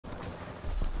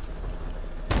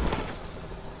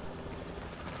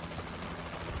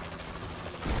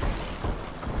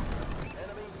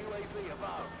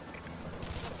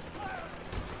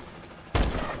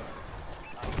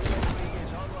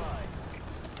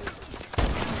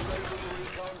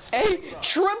Hey,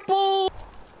 triple!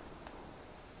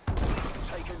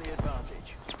 Taking the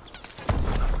advantage.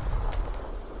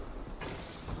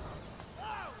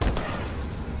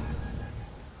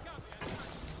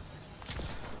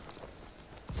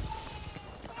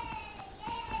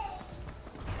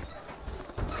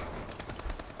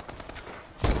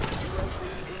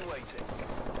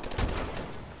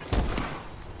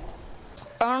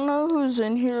 I don't know who's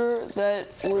in here that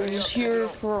was here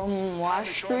from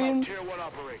last stream,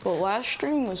 but last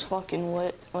stream was fucking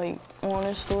lit. Like,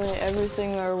 honestly,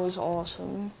 everything there was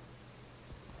awesome.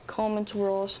 Comments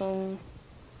were awesome.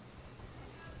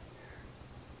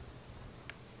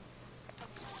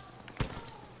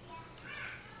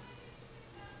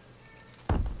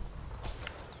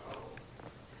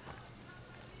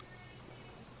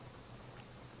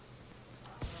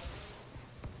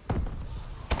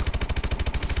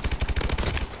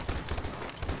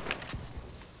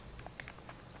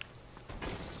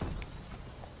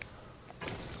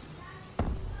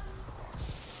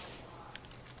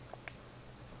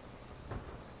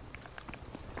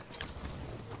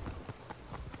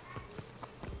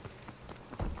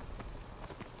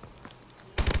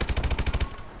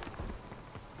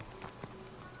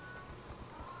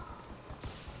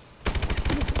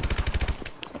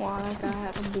 Wow, that guy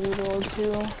had a bulldog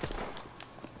too.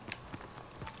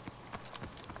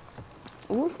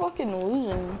 We're fucking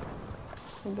losing.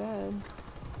 Too bad.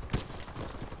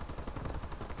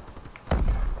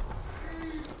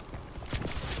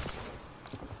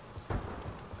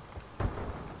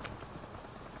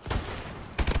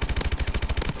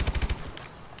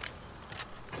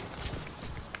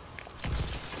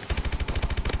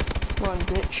 Run,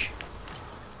 bitch.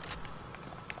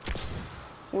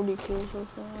 40 kills so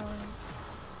far.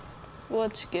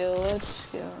 Let's go, let's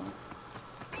go.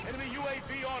 Enemy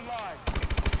UAV online.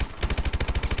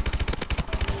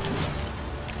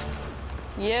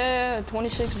 Yeah,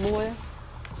 26 boy.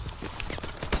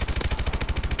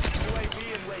 UAV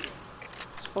in waiting.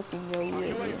 Let's fucking go,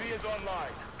 yeah. UAV is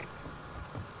online.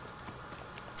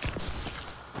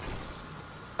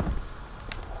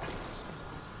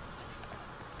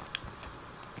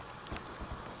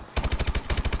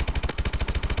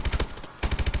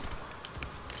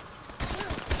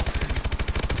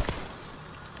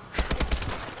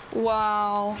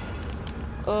 Wow.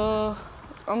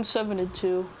 I'm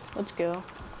 7-2. Let's go.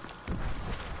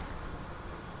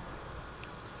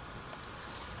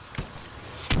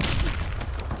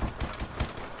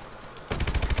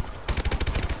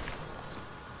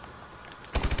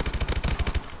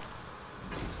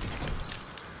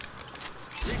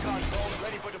 Recon drone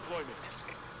ready for deployment.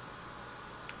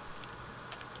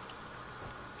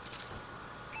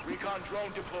 Recon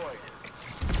drone deployed.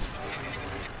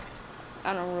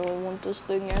 I don't really want this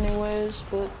thing anyways,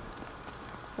 but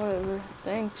whatever.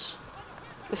 Thanks.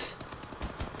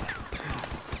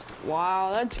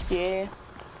 Wow, that's gay.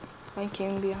 I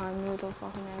came behind me with a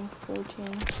fucking M14.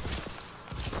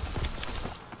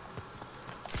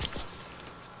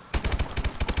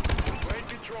 We're in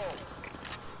control.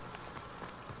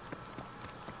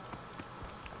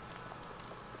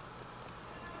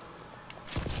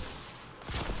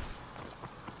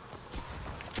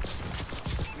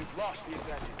 We've lost the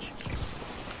advantage.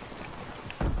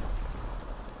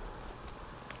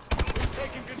 We've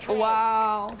taken control.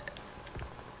 Wow.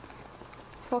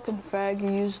 Fucking fag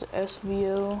used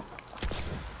SVO.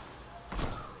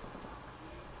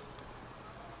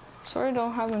 Sorry I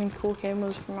don't have any cool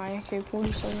camos for my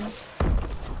AK-47.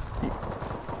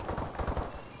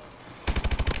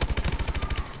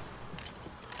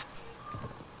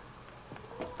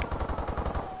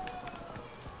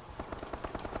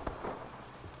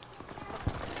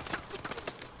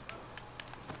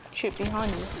 Shit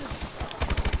behind you.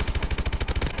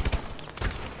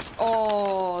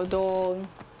 Oh, dog.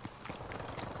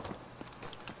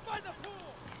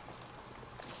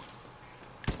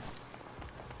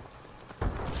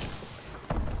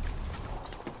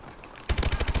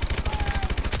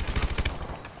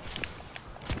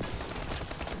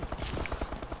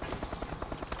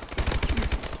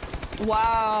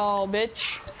 Wow,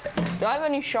 bitch. Do I have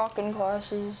any shotgun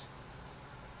classes?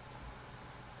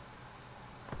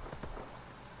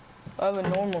 I have a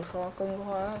normal shotgun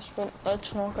class, but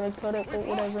that's not gonna cut it, but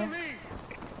whatever.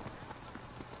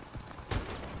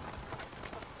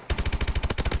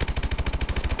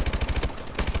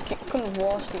 Couldn't have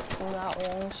lost it from that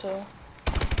long, so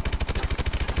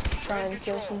just try and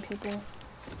kill some people.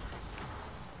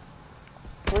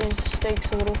 Raise the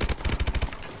stakes a little.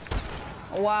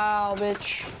 Wow,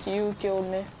 bitch, you killed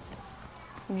me.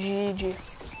 GG.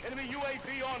 Enemy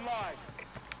UAV online.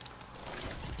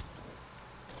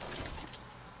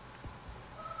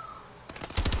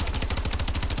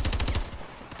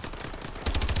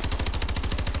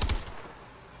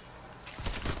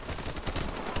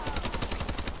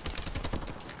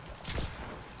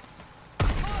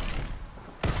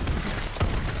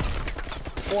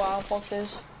 Wow, fuck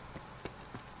this.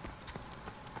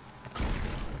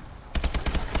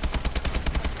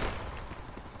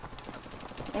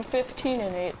 I'm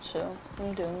 15-8, so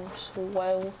I'm doing so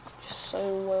well, just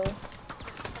so well.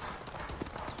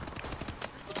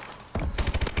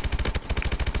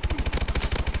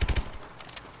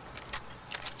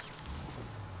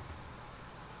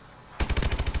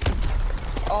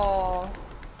 Oh,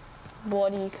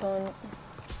 bloody cunt.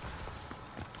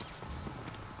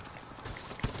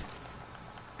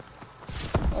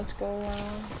 Let's go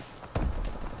around.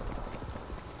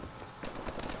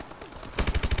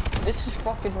 This is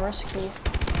fucking risky.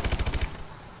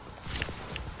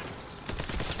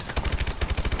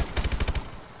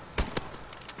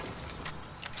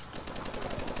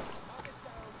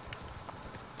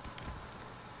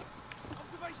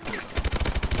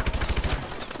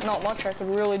 Not much I could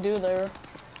really do there.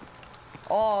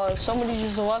 Oh, somebody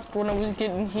just left when it was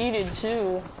getting heated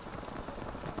too.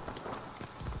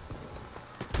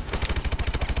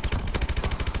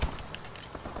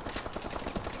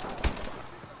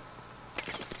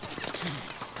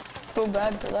 Feel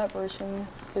bad for that person,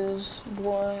 because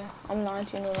boy, I'm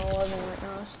 19 and 11 right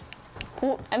now.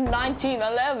 Ooh, I'm 19,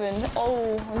 11.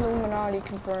 Oh, Illuminati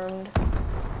confirmed.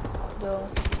 Though.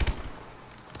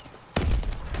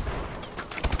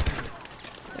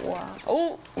 Wow.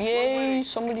 Oh, yay!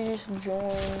 Somebody just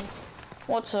joined.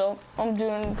 What's up? I'm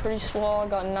doing pretty slow. I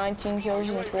got 19 kills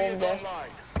and 12 deaths.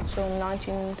 So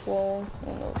 19 and 12.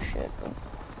 Oh no shit. But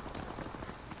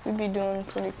we'd be doing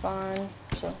pretty fine.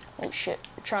 So, oh shit.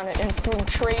 We're trying to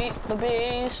infiltrate the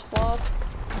base. Fuck.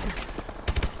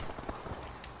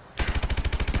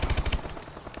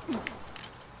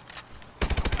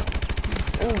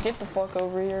 Ooh, get the fuck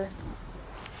over here.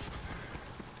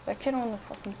 That kid on the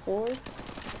fucking floor.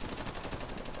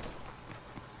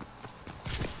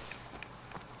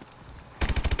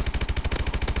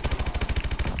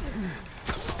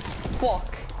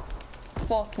 Fuck.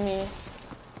 Fuck me.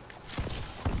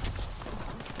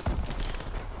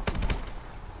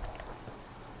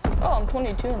 Oh, I'm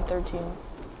 22 and 13.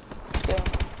 Let's go.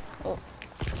 Oh.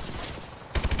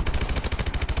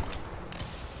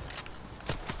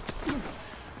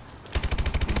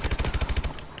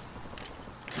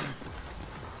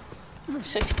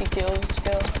 $60 kills, let's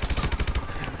go.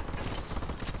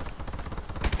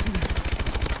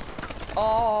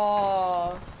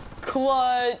 Oh,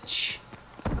 clutch.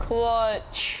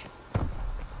 Clutch.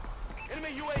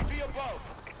 Enemy UAV above.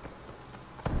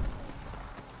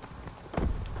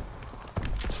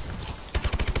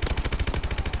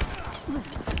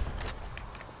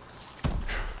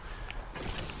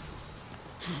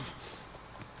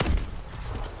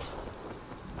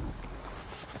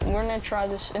 We're gonna try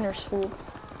this inner swoop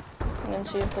and then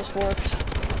see if this works.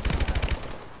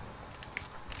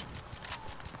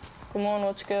 Come on,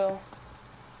 let's go.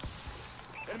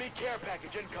 Enemy care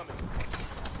package incoming.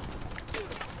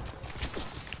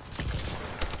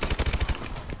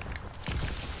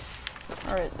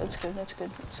 Alright, that's good, that's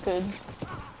good, that's good.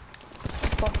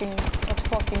 Let's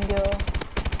fucking go.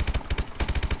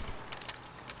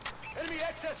 Enemy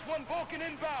XS-1 Vulcan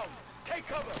inbound. Take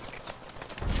cover.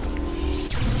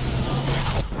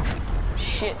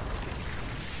 Shit.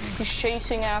 He's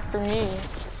chasing after me.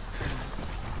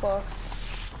 Fuck.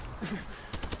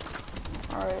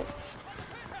 Alright.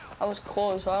 I was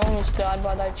close. I almost died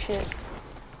by that shit.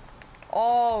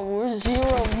 Oh, we're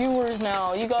 0 viewers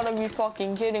now. You gotta be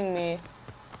fucking kidding me.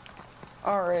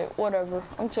 Alright, whatever.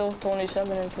 I'm still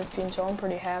 27 and 15, so I'm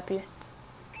pretty happy.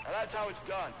 And that's how it's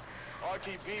done.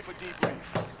 RTB for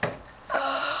debrief.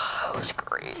 That was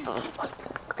great. That was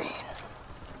fucking